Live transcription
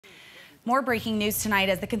More breaking news tonight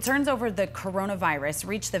as the concerns over the coronavirus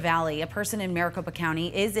reach the valley. A person in Maricopa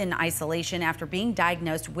County is in isolation after being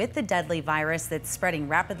diagnosed with the deadly virus that's spreading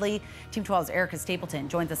rapidly. Team 12's Erica Stapleton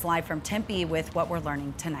joins us live from Tempe with what we're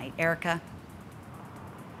learning tonight. Erica.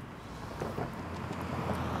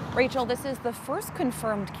 Rachel, this is the first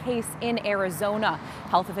confirmed case in Arizona.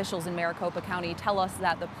 Health officials in Maricopa County tell us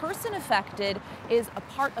that the person affected is a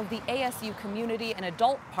part of the ASU community, an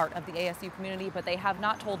adult part of the ASU community, but they have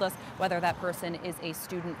not told us whether that person is a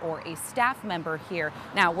student or a staff member here.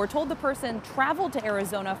 Now, we're told the person traveled to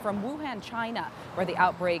Arizona from Wuhan, China, where the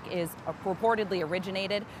outbreak is reportedly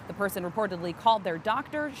originated. The person reportedly called their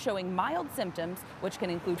doctor, showing mild symptoms, which can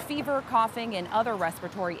include fever, coughing, and other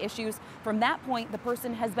respiratory issues. From that point, the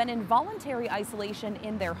person has been in voluntary isolation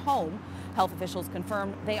in their home. Health officials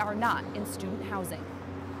confirmed they are not in student housing.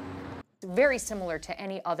 Very similar to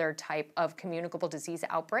any other type of communicable disease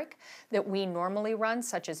outbreak that we normally run,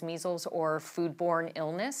 such as measles or foodborne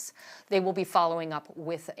illness. They will be following up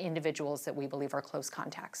with individuals that we believe are close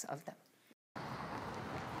contacts of them.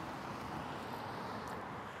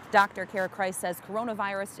 Dr. Kara Kreis says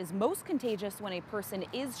coronavirus is most contagious when a person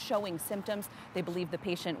is showing symptoms. They believe the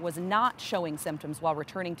patient was not showing symptoms while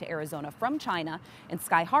returning to Arizona from China. And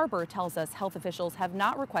Sky Harbor tells us health officials have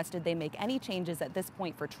not requested they make any changes at this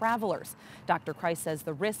point for travelers. Dr. Kreis says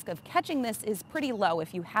the risk of catching this is pretty low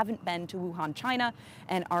if you haven't been to Wuhan, China,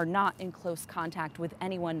 and are not in close contact with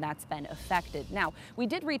anyone that's been affected. Now, we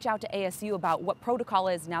did reach out to ASU about what protocol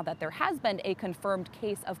is now that there has been a confirmed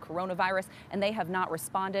case of coronavirus, and they have not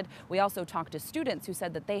responded. We also talked to students who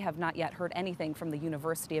said that they have not yet heard anything from the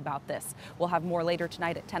university about this. We'll have more later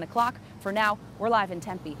tonight at 10 o'clock. For now, we're live in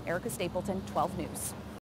Tempe. Erica Stapleton, 12 News.